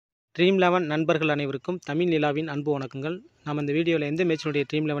Dream 11 நண்பர்கள் அனைவருக்கும் தமிழ் நிலாவின் அன்பு வணக்கங்கள். நம்ம இந்த வீடியோவில் எந்த மேட்சினுடைய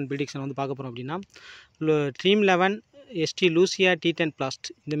ட்ரீம் 11 ப்ரிடிக்ஷன் வந்து பார்க்க போகிறோம் அப்படின்னா, dream 11 ST Lucia T10 blast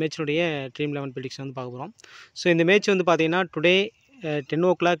இந்த மேட்சினுடைய ட்ரீம் 11 ப்ரிடிக்ஷன் வந்து பார்க்க போகிறோம். ஸோ இந்த மேட்ச் வந்து பார்த்தீங்கன்னா டுடே 10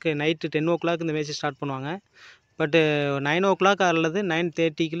 o'clock நைட்டு 10 o'clock இந்த மேட்ச் ஸ்டார்ட் பண்ணுவாங்க. பட்டு 9 o'clock அல்லது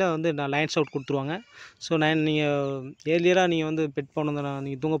 9:30க்குள்ள வந்து லைன்ஸ் அவுட் கொடுத்துருவாங்க. ஸோ நீங்கள் ஏர்லியராக நீங்கள் வந்து பெட் பண்ணணும்,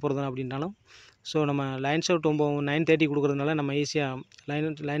 நீங்கள் தூங்க போகிறது அப்படின்னாலும் ஸோ நம்ம லைன்ஸ் அவுட் 9:30 கொடுக்குறதுனால நம்ம ஈஸியாக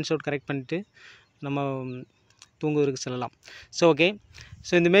லைன்ஸ் அவுட் கரெக்ட் பண்ணிவிட்டு நம்ம தூங்குவதற்கு செல்லலாம். ஸோ ஓகே,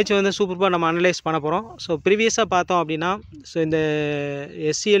 ஸோ இந்த மேட்ச் வந்து சூப்பராக நம்ம அனலைஸ் பண்ண போகிறோம். ஸோ ப்ரீவியஸாக பார்த்தோம் அப்படின்னா, ஸோ இந்த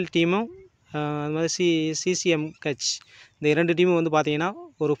SCL டீமும் அது மாதிரி CCMH இந்த இரண்டு டீமும் வந்து பார்த்தீங்கன்னா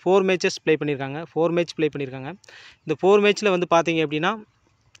ஒரு 4 மேட்சஸ் ப்ளே பண்ணியிருக்காங்க. 4 மேட்ச் ப்ளே பண்ணியிருக்காங்க. இந்த 4 மேட்ச்சில் வந்து பார்த்தீங்க அப்படின்னா,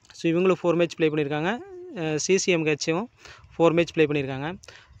 ஸோ இவங்களும் 4 மேட்ச் ப்ளே பண்ணியிருக்காங்க. CCMHவும் 4 மேட்ச் ப்ளே பண்ணியிருக்காங்க.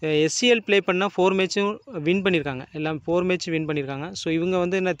 SCL ப்ளே பண்ணால் 4 மேட்சும் வின் பண்ணியிருக்காங்க. எல்லாம் 4 மேட்ச் வின் பண்ணியிருக்காங்க. ஸோ இவங்க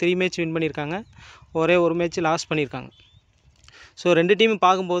வந்து என்ன 3 மேட்ச் வின் பண்ணியிருக்காங்க, ஒரே ஒரு மேட்ச் லாஸ் பண்ணியிருக்காங்க. ஸோ ரெண்டு டீமும்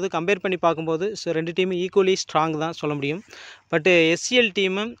பார்க்கும்போது கம்பேர் பண்ணி பார்க்கும்போது ஸோ ரெண்டு டீமும் ஈக்குவலி ஸ்ட்ராங் தான் சொல்ல முடியும். பட்டு SCL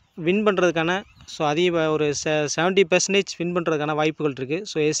டீமு வின் பண்ணுறதுக்கான ஸோ அதிக ஒரு 70% வின் பண்ணுறதுக்கான வாய்ப்புகள் இருக்குது.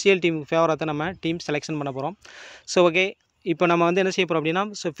 ஸோ SCL டீமுக்கு ஃபேவராக தான் நம்ம டீம் செலெக்ஷன் பண்ண போகிறோம். ஸோ ஓகே, இப்போ நம்ம வந்து என்ன செய்ய போகிறோம் அப்படின்னா,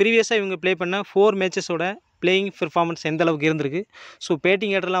 ஸோ ப்ரீவியஸாக இவங்க ப்ளே பண்ண 4 மேட்சஸோட பிளேயிங் பெர்ஃபார்மன்ஸ் எந்த அளவுக்கு இருந்திருக்கு. ஸோ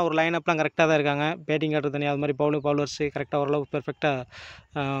பேட்டிங் ஆர்டர்லாம் ஒரு லைன் அப்லாம் கரெக்டாக தான் இருக்காங்க. பேட்டிங் ஆர்டர் தனியாக அது மாதிரி பவுலர்ஸு கரெக்டாக ஓரளவு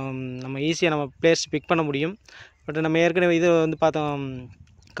பெர்ஃபெக்டாக நம்ம ஈஸியாக நம்ம பிளேயர்ஸ் பிக் பண்ண முடியும். பட் நம்ம ஏற்கனவே இது வந்து பார்த்தோம்,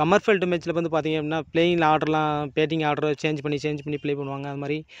 கமர்ஃபீல்டு மேட்ச்சில் வந்து பார்த்திங்க அப்படின்னா பிளேயிங் ஆர்டர்லாம் பேட்டிங் ஆர்டரை சேஞ்ச் பண்ணி ப்ளே பண்ணுவாங்க. அது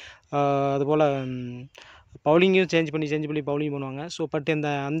மாதிரி அதுபோல் பவுலிங்கும் சேஞ்ச் பண்ணி பவுலிங் பண்ணுவாங்க. ஸோ பட்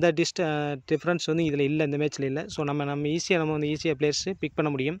அந்த டிஃப்ரென்ஸ் வந்து இதில் இல்லை, இந்த மேட்ச்சில் இல்லை. ஸோ நம்ம ஈஸியாக பிளேயர்ஸு பிக் பண்ண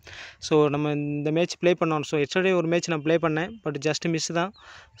முடியும். ஸோ நம்ம இந்த மேட்ச் ப்ளே பண்ணோம். ஸோ எஸ்டர்டே ஒரு மேட்ச் நான் ப்ளே பண்ணேன், பட் ஜஸ்ட் மிஸ் தான்.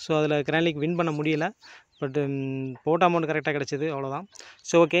 ஸோ அதில் கிராண்ட் லீக் வின் பண்ண முடியலை. பட்டு போட்ட அமௌண்ட் கரெக்டாக கிடச்சிது, அவ்வளோதான்.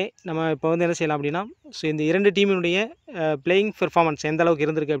 ஸோ ஓகே, நம்ம இப்போ வந்து என்ன செய்யலாம் அப்படின்னா, ஸோ இந்த இரண்டு டீமினுடைய பிளேயிங் பெர்ஃபார்மன்ஸ் எந்த அளவுக்கு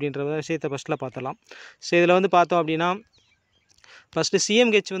இருந்திருக்கு அப்படின்ற விஷயத்தை ஃபஸ்ட்டில் பார்த்துடலாம். ஸோ இதில் வந்து பார்த்தோம் அப்படின்னா, ஃபஸ்ட்டு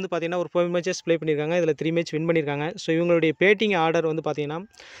CMH வந்து பார்த்திங்கன்னா ஒரு 4 மேட்சஸ் ப்ளே பண்ணியிருக்காங்க. இதில் 3 மேட்ச் வின் பண்ணியிருக்காங்க. ஸோ இவங்களுடைய பேட்டிங் ஆர்டர் வந்து பார்த்திங்கன்னா,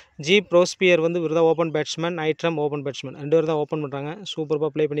 ப்ரோஸ்பியர் வந்து இவர் தான் ஓப்பன் பேட்ஸ்மேன், நைட்ரம் ஓப்பன் பேட்ஸ்மேன், 2 பேர் தான் ஓப்பன் பண்ணுறாங்க. சூப்பராக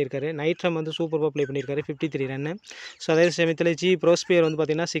ப்ளே பண்ணியிருக்காரு. நைட்ரம் வந்து சூப்பராக ப்ளே பண்ணியிருக்காரு, 53 ரன்னு. ஸோ அதே சமயத்தில் ப்ரோஸ்பியர் வந்து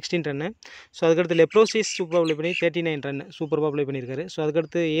பார்த்திங்கன்னா 16 ரன்னு. ஸோ அதுக்கடுத்து லெப்ரோசிஸ் சூப்பராக ப்ளே பண்ணி 39 ரன்னு சூப்பராக ப்ளே பண்ணியிருக்காரு. ஸோ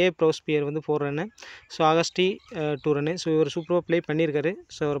அதுக்கடுத்து ப்ரோஸ்பியர் வந்து 4 ரன்னு. So ஆகஸ்டி 2 run. ஸோ இவர் சூப்பராக ப்ளே பண்ணியிருக்காரு.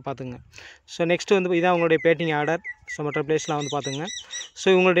 ஸோ அவரை பார்த்துங்க. ஸோ நெக்ஸ்ட்டு வந்து இதான் அவங்களுடைய பேட்டிங் ஆர்டர். ஸோ மற்ற பிளேஸ்லாம் வந்து பார்த்துங்க. ஸோ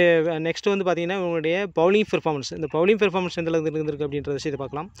இவங்களுடைய நெக்ஸ்ட்டு வந்து பார்த்திங்கன்னா இவங்களுடைய பவுலிங் பெர்ஃபார்மன்ஸ், இந்த பவுலிங் பெர்ஃபார்மன்ஸ் எந்த அளவுக்கு இருந்திருக்கு அப்படின்ற விஷயத்தை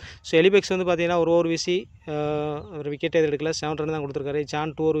பார்க்கலாம். ஸோ எலிபெக்ஸ் வந்து பார்த்திங்கன்னா ஒரு ஓவர் வீசி ஒரு விக்கெட் எது எடுக்கல, 7 ரன் தான் கொடுத்துருக்காரு.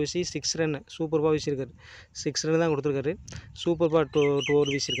 ஜான் 2 ஓவர் வீசி 6 ரன் சூப்பராக வீசியிருக்காரு. 6 ரன் தான் கொடுத்துருக்காரு. சூப்பராக 2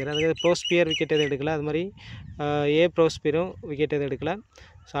 ஓவர் வீசியிருக்காரு. அதுக்கு ப்ரோஸ்பியர் விக்கெட் எதுவும் எடுக்கல. அது மாதிரி ப்ரோஸ்பியரும் விக்கெட் எதுவும் எடுக்கல.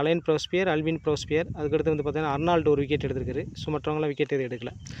 ஸோ அலைன் ப்ரோஸ்பியர், அல்வின் ப்ரோஸ்பியர், அதுக்கடுத்து வந்து பார்த்திங்கன்னா அர்னால்டு ஒரு விக்கெட் எடுத்திருக்காரு. ஸோ மற்றவங்களாம் விக்கெட் எதுவும்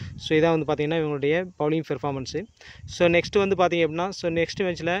எடுக்கல. ஸோ இதான் வந்து பார்த்திங்கன்னா இவங்களுடைய பவுலிங் பெர்ஃபார்மன்ஸு. ஸோ நெக்ஸ்ட்டு வந்து பார்த்திங்க அப்படின்னா, ஸோ நெக்ஸ்ட்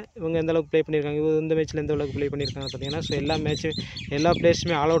மேட்ச்சில் இவங்க எந்த அளவுக்கு ப்ளே பண்ணியிருக்காங்க, இந்த மேட்ச்சில் எந்த அளவுக்கு ப்ளே பண்ணியிருக்காங்க பார்த்திங்கன்னா, ஸோ எல்லா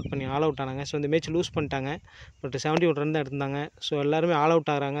பிளேயர்ஸுமே ஆல் அவுட் ஆனாங்க. ஸோ இந்த மேட்ச் லூஸ் பண்ணிட்டாங்க. பட் 71 ரன் தான் எடுத்திருந்தாங்க. ஸோ எல்லாருமே ஆல்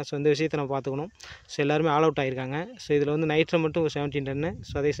அவுட் ஆகிறாங்க. ஸோ இந்த விஷயத்தை நம்ம பார்த்துக்கணும். ஸோ எல்லாருமே ஆல் அவுட் ஆகிருக்காங்க. ஸோ இதில் வந்து நைட்ரம் மட்டும் ஒரு 17 ரன்னு.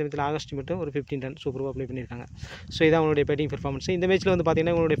 ஸோ அதே சமயத்தில் ஆகஸ்ட் மட்டும் ஒரு 15 ரன் சூப்பராக ப்ளே பண்ணியிருக்காங்க. ஸோ இதான் அவங்களுடைய பேட்டிங் பெர்ஃபார்மன்ஸ். இந்த மேட்ச்சில் வந்து பார்த்திங்கன்னா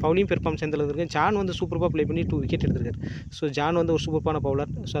உங்களுடைய பவுலிங் பெர்ஃபார்மன்ஸ் எந்த அளவுக்கு இருக்குது. ஜான் வந்து சூப்பராக ப்ளே பண்ணி 2 விக்கெட் எடுத்திருக்காரு. ஸோ ஜான் வந்து ஒரு சூப்பரான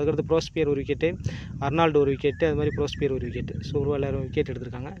பவுலர். ஸோ அதுக்கடுத்து ப்ரோஸ்பியர் ஒரு விக்கெட்டு, அர்னால்டு ஒரு விக்கெட்டு, அது மாதிரி ப்ரோஸ்பியர் ஒரு விக்கெட்டு. ஸோ ஒரு எல்லாரும் விக்கெட்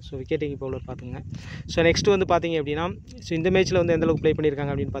எடுத்திருக்காங்க. ஸோ விக்கெட்டிங் பவுலர் பார்த்துங்க. ஸோ நெக்ஸ்ட்டு வந்து பார்த்திங்க அப்படின்னா, ஸோ இந்த மேட்ச்சில் வந்து எந்த அளவுக்கு ப்ளே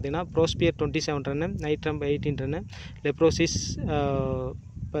பண்ணியிருக்காங்க அப்படின்னு பார்த்தீங்கன்னா, ப்ரோஸ்பியர் 27 ரன்னு, நைட்ரம் 18 ரன்னு, லெப்ரோசிஸ்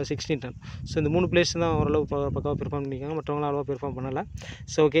 16 ரன். ஸோ இந்த 3 பிளேயர்ஸ் தான் ஓரளவு பக்காவாக பெர்ஃபார்ம் பண்ணியிருக்காங்க. மற்றவங்களாம் அவ்வளோவா பெர்ஃபார்ம் பண்ணலை.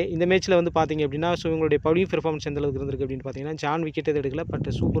 ஸோ ஓகே, இந்த மேட்ச்சில் வந்து பார்த்திங்க அப்படின்னா, ஸோ இவங்களுடைய பவுலிங் பெர்ஃபார்மன்ஸ் எந்த அளவுக்கு இருந்திருக்கு அப்படின்னு பார்த்தீங்கன்னா, ஜான் விக்கெட் எதுவும் எடுக்கல, பட்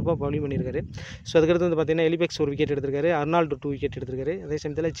சூப்பராக பவுலிங் பண்ணியிருக்காரு. ஸோ அதுக்கடுத்து வந்து பார்த்திங்கன்னா எலிபெக்ஸ் ஒரு விக்கெட் எடுத்திருக்காரு, அர்னால்டு 2 விக்கெட் எடுத்திருக்காரு. அதே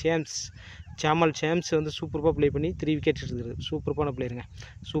சமயத்தில் ஜேம்ஸ் வந்து சூப்பராக ப்ளே பண்ணி 3 விக்கெட் எடுத்துருக்காரு. சூப்பரான பிளேயருங்க,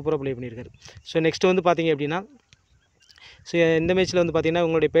 சூப்பராக ப்ளே பண்ணியிருக்காரு. ஸோ நெக்ஸ்ட்டு வந்து பார்த்திங்க அப்படின்னா, ஸோ இந்த மேட்ச்சில் வந்து பார்த்திங்கன்னா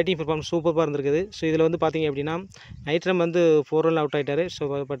உங்களுடைய பேட்டிங் பெர்ஃபார்மன்ஸ் சூப்பராக இருந்திருக்குது. ஸோ இதில் வந்து பார்த்திங்க அப்படின்னா நைட்ரம் வந்து 4 ரன் அவுட் ஆகிட்டார். ஸோ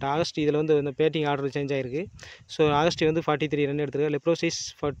பட் ஆகஸ்ட் இதில் வந்து இந்த பேட்டிங் ஆர்டர் சேஞ்ச் ஆகிருக்கு. ஸோ ஆகஸ்ட் வந்து 43 ரன் எடுத்திருக்காரு. லெப்ரோசிஸ்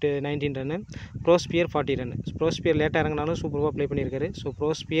 19 ரன்னு, ப்ரோஸ்பியர் 40 ரன். ப்ரோஸ்பியர் லேட்டாக இறங்கினாலும் சூப்பராக ப்ளே பண்ணியிருக்காரு. ஸோ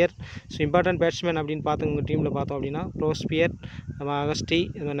ப்ரோஸ்பியர் ஸோ இம்பார்ட்டன்ட் பேட்ஸ்மேன் அப்படின்னு பார்த்து உங்கள் டீமில் பார்த்தோம் அப்படின்னா ப்ரோஸ்பியர், ஆகஸ்டி,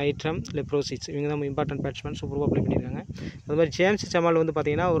 நைட்ரம், லெப்ரோசிஸ் இவங்க தான் இம்பார்ட்டன்ட் பேட்ஸ்மேன். சூப்பராக ப்ளே பண்ணியிருக்காங்க. அது மாதிரி ஜேம்ஸ் ஜமால் வந்து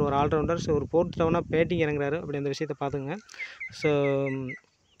பார்த்திங்கன்னா ஒரு ஆல்ரவுண்டர். ஸோ ஒரு 4th டவுனாக பேட்டிங் இறங்குறாரு. அப்படி அந்த விஷயத்தை பார்த்துங்க. ஸோ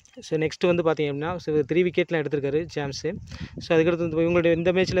ஸோ நெக்ஸ்ட்டு வந்து பார்த்திங்க அப்படின்னா 3 விக்கெட்லாம் எடுத்திருக்காரு ஜேம்ஸு. ஸோ அதுக்கடுத்து வந்து இவங்களுடைய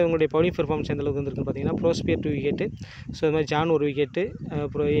இந்த மேட்ச்சில் இவங்களுடைய பவுலிங் பெர்ஃபார்மன்ஸ் எந்த அளவுக்கு வந்துருக்குன்னு பார்த்தீங்கன்னா ப்ரோஸ்பியர் 2 விக்கெட்டு, ஸோ அது மாதிரி ஜான் 1 விக்கெட்டு,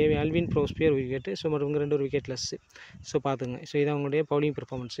 அப்புறம் அல்வின் ப்ரோஸ்பியர் 1 விக்கெட்டு, ஸோ மற்றவங்க 2 விக்கெட் லெஸ்ஸு. ஸோ பார்த்துங்க. ஸோ இதான் அவங்களுடைய பவுலிங்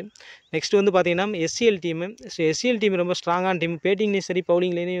பெர்ஃபார்மன்ஸு. நெக்ஸ்ட் வந்து பார்த்தீங்கன்னா SCL team. So SCL team ரொம்ப ஸ்ட்ராங்கான டீம். பேட்டிங்லேயும் சரி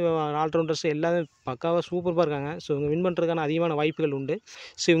பவுலிங்லேயும் ஆல்ரவுண்டர்ஸ் எல்லாமே பக்காவாக சூப்பராக இருக்காங்க. ஸோ இவங்க வின் பண்ணுறதுக்கான அதிகமான வாய்ப்புகள் உண்டு.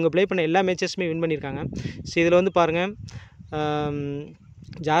 ஸோ இவங்க ப்ளே பண்ண எல்லா மேட்சஸுமே வின் பண்ணியிருக்காங்க. ஸோ இதில் வந்து பாருங்கள்,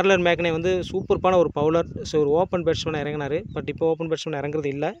 ஜார்லர் மேக்னே வந்து சூப்பர்பான ஒரு பவுலர். ஸோ ஒரு ஓப்பன் பேட்ஸ்மேனாக இறங்கினார். பட் இப்போ ஓப்பன் பேட்ஸ்மேன் இறங்குறது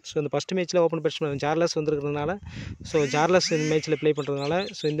இல்லை. ஸோ இந்த ஃபஸ்ட் மேட்ச்சில் open batsman Charles வந்துருக்கிறதுனால, so Charles இந்த மேட்ச்சில் ப்ளே பண்ணுறதுனால,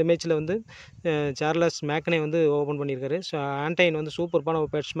 ஸோ இந்த மேட்ச்சில் வந்து சார்லஸ் மேக்னே வந்து ஓப்பன் பண்ணியிருக்காரு. ஸோ ஆண்டைன் வந்து சூப்பர்பான ஒரு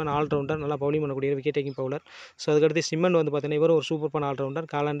பேட்ஸ்மேன், ஆல்ரவுண்டர், நல்லா பவுலிங் பண்ணக்கூடிய விக்கெட் டேக்கிங் பவுலர். ஸோ அதுக்கடுத்து சிம்மன் வந்து பார்த்தீங்கன்னா இவரும் ஒரு சூப்பர்பான ஆல்ரவுண்டர்,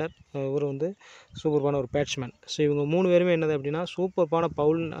 காலண்டர் இவர் வந்து சூப்பர்பான ஒரு பேட்ஸ்மேன். ஸோ இவங்க 3 பேருமே என்னது அப்படின்னா சூப்பர்பான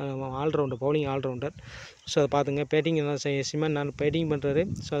ஆல்ரவுண்டர், பவுலிங் ஆல்ரவுண்டர். ஸோ அதை பார்த்துங்க. பேட்டிங் சிம்மன் நான் பேட்டிங் பண்ணுறாரு.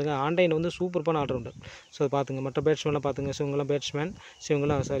 ஸோ அதுக்கு ஆண்டைன் வந்து சூப்பர்பான ஆல்ரவுண்டர். ஸோ அதை பார்த்துங்க. மற்ற பேட்ஸ்மேன்லாம் பார்த்துங்க. ஸோ இவங்கெல்லாம் பேட்ஸ்மேன், ஸோ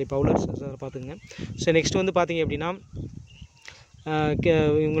இவங்கெல்லாம் பவுலர்ஸ். ஸோ அதை பார்த்துங்க. ஸோ நெக்ஸ்ட் வந்து பார்த்தீங்க அப்படின்னா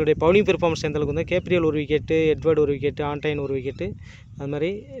இவங்களுடைய பவுலிங் பெர்ஃபார்மன்ஸ் எந்த அளவுக்கு வந்து Gabriel 1 wicket, Edward 1 wicket, ஆண்டைன் 1 wicket, அது மாதிரி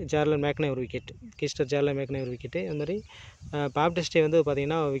ஜார்லர் மேக்னே 1 விக்கெட், கிஸ்டர் ஜார்லர் மேக்னே 1 விக்கெட்டு, அது மாதிரி பாப்டிஸ்டே வந்து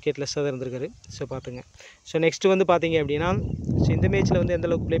பார்த்திங்கன்னா விக்கெட் லெஸ்ஸாக தான் இருந்திருக்காரு. ஸோ பார்த்துங்க. ஸோ நெக்ஸ்ட்டு வந்து பார்த்தீங்க அப்படின்னா ஸோ இந்த மேட்ச்சில் வந்து எந்த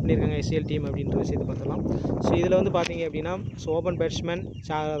அளவுக்கு ப்ளே பண்ணியிருக்காங்க SCL டீம் அப்படின்ற விஷயத்தை பார்த்துக்கலாம். ஸோ இதில் வந்து பார்த்தீங்க அப்படின்னா ஸோ ஓப்பன் பேட்ஸ்மேன்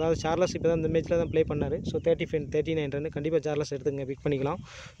அதாவது சார்லஸ் இப்போ தான் இந்த மேட்ச்சில் தான் ப்ளே பண்ணார். ஸோ 39 ரன் கண்டிப்பாக சார்லஸ் எடுத்துங்க, பிக் பண்ணிக்கலாம்.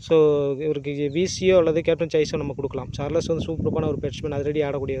 ஸோ இவருக்கு விசியோ அல்லது கேப்டன் சாய்ஸோ நம்ம கொடுக்கலாம். சார்லஸ் வந்து சூப்பரான ஒரு பேட்ஸ்மேன், ஆல்ரெடி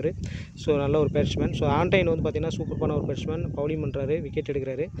ஆடக்கூடியவர். ஸோ நல்ல ஒரு பேட்ஸ்மேன். ஸோ ஆண்டைன் வந்து பார்த்திங்கன்னா சூப்பரான ஒரு பேட்ஸ்மேன், பவுலிங் பண்ணுறாரு, விக்கெட்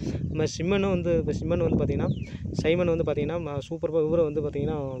எடுக்கிறாரு. நம்ம சிம்மன் வந்து பார்த்திங்கன்னா சைமன் வந்து பார்த்திங்கன்னா சூப்பராக இவரை வந்து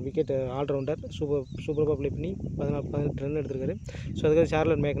பார்த்திங்கன்னா விக்கெட் ஆல்ரவுண்டர், சூப்பராக ப்ளே பண்ணி 18 ரன் எடுத்திருக்காரு. ஸோ அதுக்கு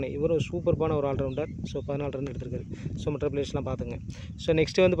சார்லர் மேக்னே இவரும் சூப்பரான ஒரு ஆல்ரவுண்டர். ஸோ 14 ரன் எடுத்திருக்காரு. ஸோ மற்ற பிளேயர்ஸ்லாம் பார்த்துங்க. ஸோ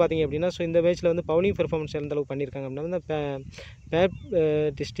நெக்ஸ்ட்டு வந்து பார்த்திங்க அப்படின்னா ஸோ இந்த மேட்ச்சில் வந்து பவுலிங் பெர்ஃபார்மன்ஸ் எந்த அளவுக்கு பண்ணியிருக்காங்க அப்படின்னா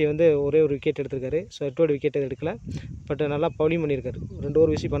பேப்டிஸ்டே வந்து ஒரே ஒரு விக்கெட் எடுத்திருக்காரு. ஸோ எட்வர்டு விக்கெட் எடுக்கல, பட் நல்லா பவுலிங் பண்ணியிருக்காரு. 2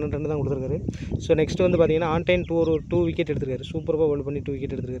 ஓவர் வீசி 12 ரன் தான் கொடுத்துருக்காரு. ஸோ நெக்ஸ்ட் வந்து பார்த்திங்கன்னா ஆண்டைன் 2 விக்கெட் எடுத்திருக்காரு. சூப்பராக பவுல் பண்ணி 2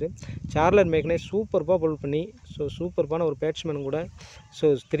 விக்கெட் எடுத்திருக்காரு. சார்லர் மேக்னே சூப்பராக பவுல் பண்ணி ஸோ சூப்பரான ஒரு பேட்ஸ்மேன் கூட ஸோ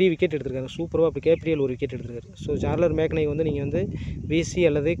 3 விக்கெட் எடுத்திருக்காங்க. சூப்பராக அப்படி கேப்ரியல் 1 விக்கெட் எடுத்திருக்காரு. ஸோ சார்லர் மேக்னே வந்து நீங்கள் வந்து விசி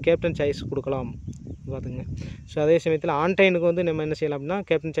அல்லது கேப்டன் சாய்ஸ் கொடுக்கலாம் பார்த்துங்க. ஸோ அதே சமயத்தில் ஆண்டைனுக்கு வந்து நம்ம என்ன செய்யலாம் அப்படின்னா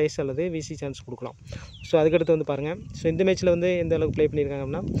கேப்டன் சாய்ஸ் அல்லது விசி சான்ஸ் கொடுக்கலாம். ஸோ அதுக்கடுத்து வந்து பாருங்கள். ஸோ இந்த மேட்ச்சில் வந்து எந்த அளவுக்கு ப்ளே பண்ணியிருக்காங்க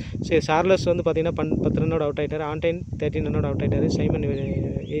அப்படின்னா ஸோ சார்லஸ் வந்து பார்த்திங்கன்னா 10 ரன்னோட அவுட் ஆகிட்டார். ஆண்டைன் 13 ரன்னோட அவுட் ஆகிட்டார். சைமன்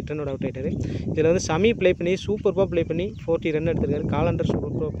 8 ரன்னோட அவுட் ஆகிட்டார். இதில் வந்து சமி ப்ளே பண்ணி சூப்பராக ப்ளே பண்ணி 40 ரன் எடுத்திருக்காரு. காலண்டர்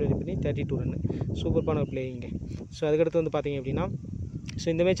சூப்பராக ப்ளே பண்ணி 32 ரன், சூப்பரான பிளேயிங்க. ஸோ அதுக்கடுத்து வந்து பார்த்திங்க அப்படின்னா ஸோ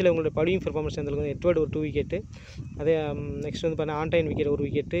இந்த மேட்ச்சில் உங்களோட பவுலிங் பெர்ஃபார்மன்ஸ் எந்தளவுக்கு வந்து எட்வர்டு ஒரு 2 விக்கெட்டு, அதே நெக்ஸ்ட் வந்து பார்த்தீங்கன்னா ஆண்டைன் wicket 1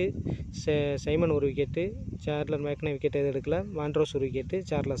 wicket, Simon 1 wicket, சார்லர் மேக்னே wicket எதுவும் எடுக்கல, வாண்ட்ரோஸ் 1 விக்கெட்டு,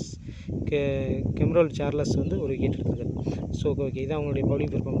 சார்லஸ் கெம்ரோல் சார்லஸ் வந்து 1 விக்கெட் எடுத்துருக்காரு. ஸோ ஓகே, இதான் அவங்களுடைய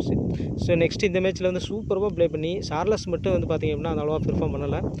பவுலிங் பெர்ஃபார்மன்ஸு. ஸோ நெக்ஸ்ட் இந்த மேட்ச்சில் வந்து சூப்பராக ப்ளே பண்ணி சார்லஸ் மட்டும் வந்து பார்த்திங்க அப்படின்னா அந்த அவ்வளோவா பெர்ஃபார்ம்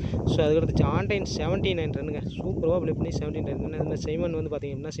பண்ணலை. ஸோ அதுக்கடுத்து ஆண்டைன் 79 ரன்னுங்க, சூப்பராக ப்ளே பண்ணி 79 ரன். இந்த சைமன் வந்து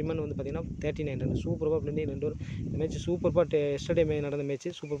பார்த்திங்க அப்படின்னா சிம்மன் வந்து பார்த்திங்கன்னா 39 ரன், சூப்பராக ப்ளே பண்ணி 2 இந்த மேட்ச் சூப்பராக எஸ்டர்டே நடந்த மேட்ச்சு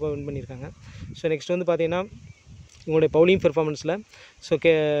சூப்பராக வின் பண்ணியிருக்காங்க. ஸோ நெக்ஸ்ட் வந்து பார்த்திங்கன்னா இவங்களுடைய பவுலிங் பெர்ஃபார்மன்ஸில் ஸோ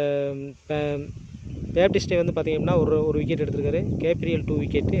பேப்டிஸ்டே வந்து பார்த்திங்க அப்படின்னா ஒரு விக்கெட் எடுத்திருக்காரு. கேப்ரியல் 2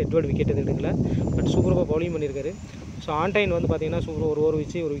 விக்கெட்டு, எட்வர்டு விக்கெட் எதுவும் எடுக்கல, பட் சூப்பராக பவுலிங் பண்ணியிருக்காரு. ஸோ ஆண்டைன் வந்து பார்த்திங்கன்னா சூப்பர் ஒரு ஓவர்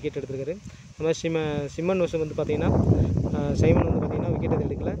வச்சு 1 விக்கெட் எடுத்திருக்காரு. அது மாதிரி சிம்மன் வந்து பார்த்திங்கன்னா சைமன் வந்து பார்த்திங்கன்னா விக்கெட் எதுவும்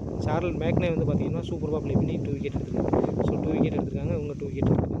எடுக்கல. சார்லர் மேக்னே வந்து பார்த்திங்கன்னா சூப்பராக ப்ளே பண்ணி 2 விக்கெட் எடுத்திருக்காரு. ஸோ 2 விக்கெட் எடுத்திருக்காங்க, இவங்க 2 விக்கெட்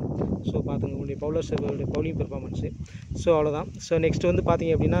எடுத்திருக்காங்க. ஸோ பார்த்துங்க உங்களுடைய பவுலர்ஸோடைய பவுலிங் பெர்ஃபார்மன்ஸு. ஸோ அவ்வளோதான். ஸோ நெக்ஸ்ட் வந்து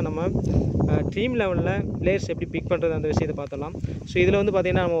பார்த்திங்க அப்படின்னா நம்ம ட்ரீம் லெவலில் பிளேயர்ஸ் எப்படி பிக் பண்ணுறது அந்த விஷயத்தை பார்த்தலாம். ஸோ இதில் வந்து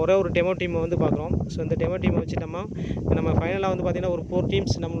பார்த்திங்கன்னா நம்ம ஒரே ஒரு டெமோ டீமை வந்து பார்க்குறோம். ஸோ இந்த டெமோ டீமை வச்சு நம்ம ஃபைனலாக வந்து பார்த்திங்கன்னா ஒரு 4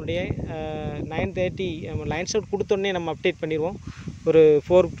 டீம்ஸ் நம்மளுடைய 9:30 நம்ம லைன்ஸ் அவுட் கொடுத்தோடனே நம்ம அப்டேட் பண்ணிடுவோம். ஒரு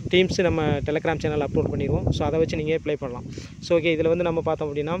 4 டீம்ஸ் நம்ம டெலகிராம் சேனல் அப்லோட் பண்ணிடுவோம். ஸோ அதை வச்சு நீங்கள் ப்ளே பண்ணலாம். ஸோ ஓகே, இதில் வந்து நம்ம பார்த்தோம்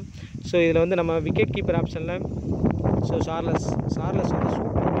அப்படின்னா ஸோ இதில் வந்து நம்ம விக்கெட் கீப்பர் ஆப்ஷனில் ஸோ சார்லஸ் வந்து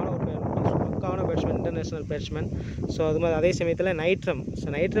சூப்பரான ஒரு பக்காவான பேட்ஸ்மேன், இன்டர்நேஷ்னல் பேட்ஸ்மேன். ஸோ அது மாதிரி அதே சமயத்தில்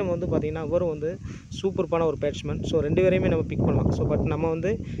நைட்ரம் வந்து பார்த்திங்கன்னா இவரும் வந்து சூப்பரான ஒரு பேட்ஸ்மேன். ஸோ 2 பேரையுமே நம்ம பிக் பண்ணலாம். ஸோ பட் நம்ம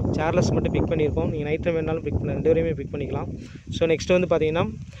வந்து சார்லஸ் மட்டும் பிக் பண்ணியிருக்கோம். நீங்கள் நைட்ரம் வேணாலும் பிக் பண்ணலாம், 2 பேரையுமே பிக் பண்ணிக்கலாம். ஸோ நெக்ஸ்ட் வந்து பார்த்திங்கன்னா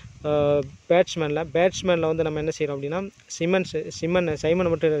பேட்ஸ்மேனில் வந்து நம்ம என்ன செய்கிறோம் அப்படின்னா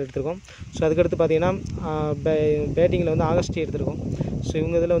சைமன் மட்டும் எடுத்துருக்கோம். ஸோ அதுக்கடுத்து பார்த்திங்கன்னா பேட்டிங்கில் வந்து ஆகஸ்ட் எடுத்துருக்கோம். ஸோ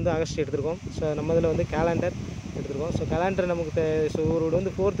இவங்க இதில் வந்து ஆகஸ்ட் எடுத்துருக்கோம். ஸோ நம்ம இதில் வந்து கேலண்டர் எடுத்துருக்கோம். ஸோ கேலண்டர் நமக்கு ஸோ ஒரு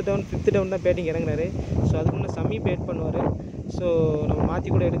வந்து 4th டவுன் 5th டவுன் தான் பேட்டிங் இறங்குறாரு. ஸோ அதுக்கு முன்னே சமி பேட் பண்ணுவார். ஸோ நம்ம மாற்றி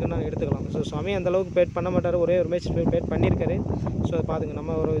கூட எடுத்துக்கலாம். ஸோ சமி அந்தளவுக்கு பேட் பண்ண மாட்டார், ஒரே ஒரு மேட்ச் பேட் பண்ணியிருக்காரு. ஸோ அதை பார்த்துங்க,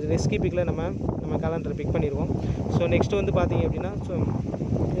 நம்ம ஒரு ரிஸ்கி பிக்கில் நம்ம கேலண்டரை பிக் பண்ணிடுவோம். ஸோ நெக்ஸ்ட் வந்து பார்த்திங்க அப்படின்னா ஸோ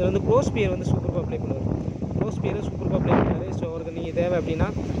இதில் வந்து ப்ரோஸ்பியர் வந்து சூப்பராக ப்ளே பண்ணுவார். ப்ரோஸ்பியர் சூப்பராக ப்ளே பண்ணுவார். ஸோ அவருக்கு நீங்கள் தேவை அப்படின்னா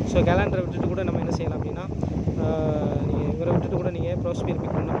ஸோ கேலண்டரை விட்டுட்டு கூட நம்ம என்ன செய்யலாம் அப்படின்னா நீங்கள் இவரை விட்டுட்டு கூட நீங்கள் ப்ரோஸ்பியர்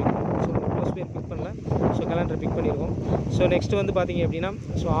பிக் பண்ணால் பிக் பண்ணலாம். ஸோ ப்ரோஸ்பியர் பிக் பண்ணல, ஸோ கேலண்டர் பிக் பண்ணியிருக்கோம். ஸோ நெக்ஸ்ட்டு வந்து பார்த்தீங்க அப்படின்னா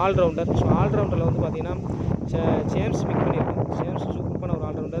ஸோ ஆல்ரவுண்டர். ஸோ ஆல்ரவுண்டரில் வந்து பார்த்தீங்கன்னா ஜேம்ஸ் பிக் பண்ணியிருக்கோம். ஜேம்ஸ் சூப்பரான ஒரு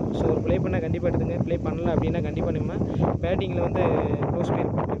ஆல்ரவுண்டர். ஸோ ஒரு ப்ளே பண்ணால் கண்டிப்பாக எடுத்துங்க. ப்ளே பண்ணல அப்படின்னா கண்டிப்பாக நம்ம பேட்டிங்கில் வந்து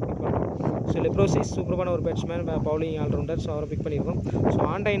ப்ரோஸ்பியர் பிக் பண்ணலாம். ஸோ லெப்ரோசிஸ் சூப்பரான ஒரு பேட்ஸ்மேன், பவுலிங் ஆல்ரவுண்டர். ஸோ அவரை பிக் பண்ணியிருக்கோம். ஸோ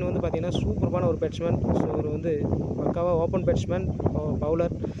ஆண்டைன் வந்து பார்த்தீங்கன்னா சூப்பரான ஒரு பேட்ஸ்மேன். ஸோ அவர் வந்து பக்காவாக ஓப்பன் பேட்ஸ்மேன்,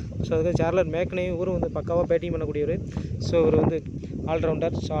 பவுலர். ஸோ அதுக்கு சார்லர் மேக்னேயும் இவரும் வந்து பக்காவாக பேட்டிங் பண்ணக்கூடியவர். ஸோ இவர் வந்து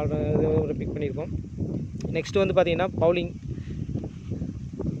ஆல்ரவுண்டர். ஸோ அவரை பிக் பண்ணியிருக்கோம். நெக்ஸ்ட்டு வந்து பார்த்தீங்கன்னா பவுலிங்.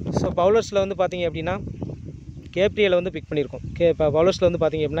 ஸோ பவுலர்ஸில் வந்து பார்த்தீங்க அப்படின்னா கேப்ரியலை வந்து பிக் பண்ணியிருக்கோம். இப்போ பவுலர்ஸில் வந்து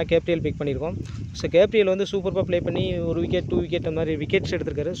பார்த்தீங்க அப்படின்னா கேப்ரியல் பிக் பண்ணியிருக்கோம். ஸோ கேப்ரியல் வந்து சூப்பராக ப்ளே பண்ணி ஒரு விக்கெட் 2 விக்கெட் அந்த மாதிரி விக்கெட்ஸ்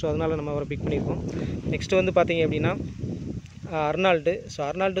எடுத்திருக்காரு. ஸோ அதனால் நம்ம அவரை பிக் பண்ணியிருக்கோம். நெக்ஸ்ட்டு வந்து பார்த்தீங்க அப்படின்னா அர்னால்டு. ஸோ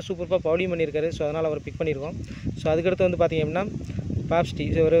அர்னால்டு சூப்பராக பவுலிங் பண்ணியிருக்காரு. ஸோ அதனால் அவரை பிக் பண்ணியிருக்கோம். ஸோ அதுக்கடுத்து வந்து பார்த்தீங்க அப்படின்னா பாப்ஸ்டி.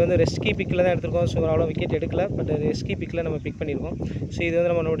 ஸோ இவர் வந்து ரெஸ்கி பிக்கில் தான் எடுத்திருக்கோம். ஸோ அவ்வளோ விக்கெட் எடுக்கல, பட் ரெஸ்கி பிக்கில் நம்ம பிக் பண்ணியிருக்கோம். ஸோ இது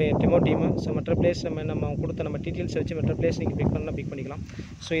வந்து நம்மளுடைய டெமோ டீமு. ஸோ மற்ற பிளேஸ் நம்ம கொடுத்த நம்ம டீட்டெயில்ஸ் வச்சு மற்ற பிளேஸ் நீங்கள் பிக் பண்ணால் பிக் பண்ணிக்கலாம்.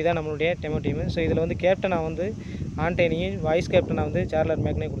 ஸோ இதான் நம்மளுடைய டெமோ டீமு. ஸோ இதில் வந்து கேப்டனாக வந்து ஆண்டனியும், வைஸ் கேப்டனாக வந்து சார்லர்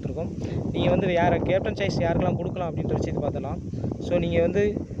மேக்னே கொடுத்துருக்கோம். நீங்கள் வந்து கேப்டன் சாய்ஸ் யாருக்கெல்லாம் கொடுக்கலாம் அப்படின்ற விஷயத்தை பார்த்தலாம். ஸோ நீங்கள் வந்து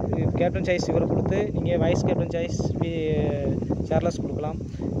கேப்டன் சாய்ஸ் இவர் கொடுத்து நீங்கள் வைஸ் கேப்டன் சாய்ஸ் சார்லஸ் கொடுக்கலாம்.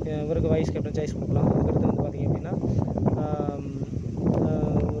 இவருக்கு வைஸ் கேப்டன் சாய்ஸ் கொடுக்கலாம். அதுக்கடுத்து வந்து பார்த்தீங்க அப்படின்னா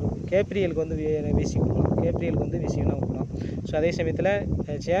கேப்ரியலுக்கு வந்து விசி கொடுக்கலாம். கேப்ரியலுக்கு வந்து விசி வேணால் கொடுக்கலாம். ஸோ அதே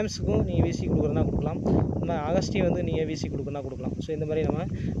சமயத்தில் ஜேம்ஸுக்கும் நீங்கள் விசி கொடுக்குறதுனா கொடுக்கலாம். இந்த மாதிரி ஆகஸ்டியும் வந்து நீங்கள் விசி கொடுக்குறதுனா கொடுக்கலாம். ஸோ இந்த மாதிரி நம்ம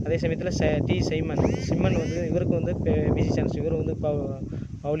அதே சமயத்தில் சிம்மன் வந்து இவருக்கு வந்து விசி சான்ஸ். இவர் வந்து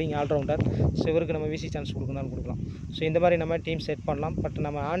பவுலிங் ஆல்ரவுண்டர். ஸோ இவருக்கு நம்ம விசி சான்ஸ் கொடுக்கணும்னு கொடுக்கலாம். ஸோ இந்த மாதிரி நம்ம டீம் செட் பண்ணலாம். பட்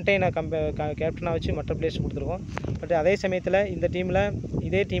நம்ம ஆண்டைனை கேப்டனாக வச்சு மற்ற பிளேஸ் கொடுத்துருக்கோம். பட் அதே சமயத்தில் இந்த டீமில்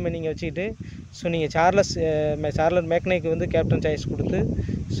இதே டீமை நீங்கள் வச்சுக்கிட்டு ஸோ நீங்கள் சார்லர் மேக்னேக்கு வந்து கேப்டன் சாய்ஸ் கொடுத்து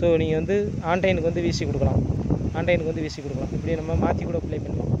ஸோ நீங்கள் வந்து ஆண்டைனுக்கு வந்து விசி கொடுக்கலாம். இப்படி நம்ம மாற்றி கூட ப்ளே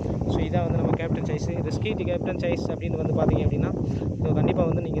பண்ணலாம். ஸோ இதான் வந்து நம்ம captain choice. Risky captain choice அப்படின்னு வந்து பார்த்தீங்க அப்படின்னா ஸோ கண்டிப்பாக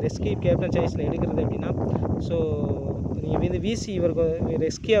வந்து நீங்கள் ரெஸ்கி கேப்டன் சாய்ஸில் எடுக்கிறது அப்படின்னா ஸோ நீங்கள் வந்து விசி இவருக்கு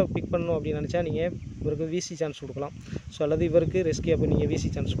ரெஸ்கியாக பிக் பண்ணணும் அப்படின்னு நினச்சா நீங்கள் இவருக்கு விசி சான்ஸ் கொடுக்கலாம். ஸோ அல்லது இவருக்கு ரெஸ்கியாக நீங்கள் விசி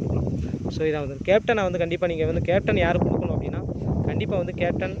சான்ஸ் கொடுக்கலாம். ஸோ இதான் வந்து கேப்டனை வந்து கண்டிப்பாக நீங்கள் வந்து கேப்டன் யார் கொடுக்கணும் அப்படின்னா கண்டிப்பாக வந்து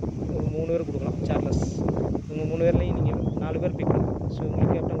கேப்டன் 3 பேர் கொடுக்கலாம். சார்லஸ் இவங்க 3 பேர்லையும் நீங்கள் 4 பேர் பிக் பண்ணலாம். ஸோ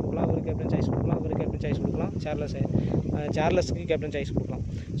உங்களுக்கு கேப்டன் கொடுக்கலாம், ஒரு கேப்டன் சாய்ஸ் கொடுக்கலாம், ஒரு கேப்டன் சாய்ஸ் கொடுக்கலாம், சார்லஸ்க்கு கேப்டன் சாய்ஸ் கொடுக்கலாம்.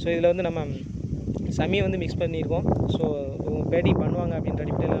 ஸோ இதில் வந்து நம்ம சமியை வந்து மிக்ஸ் பண்ணியிருக்கோம். ஸோ இவங்க பேட்டிங் பண்ணுவாங்க அப்படின்ற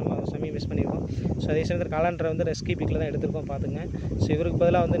அடிப்படையில் நம்ம சமியை மிக்ஸ் பண்ணியிருக்கோம். ஸோ அதே சமயத்தில் காலாண்டரை வந்து ரெஸ்கி பிக்கில் தான் எடுத்திருக்கோம் பார்த்துங்க. ஸோ இவருக்கு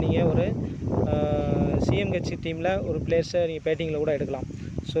பதிலாக வந்து நீங்கள் ஒரு சிஎம்ஹெச் டீமில் ஒரு பிளேயர்ஸை நீங்கள் பேட்டிங்கில் கூட எடுக்கலாம்.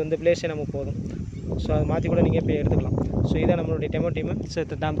 ஸோ இந்த பிளேயர்ஸே நமக்கு போதும். ஸோ அதை மாற்றி கூட நீங்கள் இப்போ எடுத்துக்கலாம். ஸோ இதான் நம்மளுடைய டெமோ டீமு. ஸோ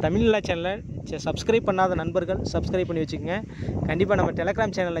நம்ம தமிழ்நிலா சேனலை சப்ஸ்கிரைப் பண்ணாத நண்பர்கள் சப்ஸ்கிரைப் பண்ணி வச்சுக்கோங்க. கண்டிப்பாக நம்ம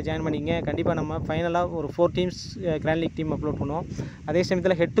டெலகிராம் சேனலில் ஜாயின் பண்ணிங்க. கண்டிப்பாக நம்ம ஃபைனலாக ஒரு 4 teams grand league team upload பண்ணுவோம். அதே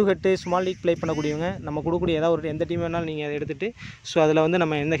சமயத்தில் head to head small league play பண்ணக்கூடியவங்க நம்ம கொடுக்கக்கூடிய ஏதாவது எந்த டீம் வேணாலும் நீங்கள் அதை எடுத்துகிட்டு ஸோ அதில் வந்து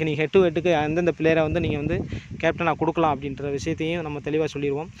நம்ம நீங்கள் ஹெட் டு ஹெட்டுக்கு அந்தந்த பிளேயரை வந்து நீங்கள் வந்து கேப்டனாக கொடுக்கலாம் அப்படின்ற விஷயத்தையும் நம்ம தெளிவாக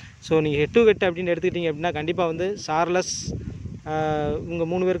சொல்லிடுவோம். ஸோ நீங்கள் ஹெட் டு ஹெட் அப்படின்னு எடுத்துக்கிட்டிங்க அப்படின்னா கண்டிப்பாக வந்து சார்லஸ் இவங்க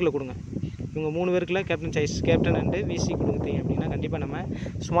 3 பேருக்குள்ள கொடுங்க. இவங்க 3 பேருக்குள்ள கேப்டன் சாய்ஸ் கேப்டன் அண்டு விசி கொடுத்தீங்க அப்படின்னா கண்டிப்பாக நம்ம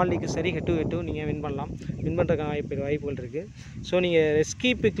ஸ்மால் லீக்கு சரி ஹெட் டு ஹெட்டு நீங்கள் வின் பண்ணலாம். வின் பண்ணுறதுக்கான வாய்ப்புகள் இருக்குது. ஸோ நீங்கள்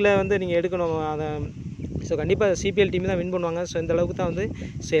ரெஸ்கி பிக்கில் வந்து நீங்கள் எடுக்கணும் அதை. ஸோ கண்டிப்பாக சிபிஎல் டீம் தான் வின் பண்ணுவாங்க. ஸோ இந்த அளவுக்கு தான் வந்து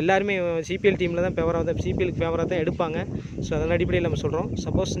ஸோ எல்லாருமே சிபிஎல் டீமில் தான் சிபிஎலுக்கு ஃபேவராக தான் எடுப்பாங்க. ஸோ அதன் அடிப்படையில் நம்ம சொல்கிறோம்.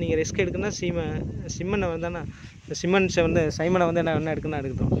 சப்போஸ் நீங்கள் ரிஸ்க் எடுக்குன்னா சிம்மனை வந்து சைமனை வந்து என்ன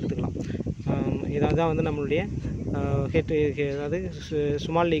எடுத்துக்கலாம். இதான் வந்து நம்மளுடைய அதாவது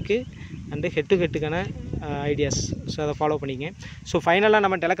small leak and head to ஹெட்டுக்கான ideas. So அதை ஃபாலோ பண்ணிங்க. ஸோ ஃபைனலாக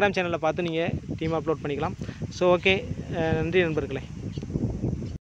நம்ம டெலகிராம் சேனலில் பார்த்து நீங்கள் டீம் அப்லோட் பண்ணிக்கலாம். ஸோ ஓகே, நன்றி நண்பர்களே.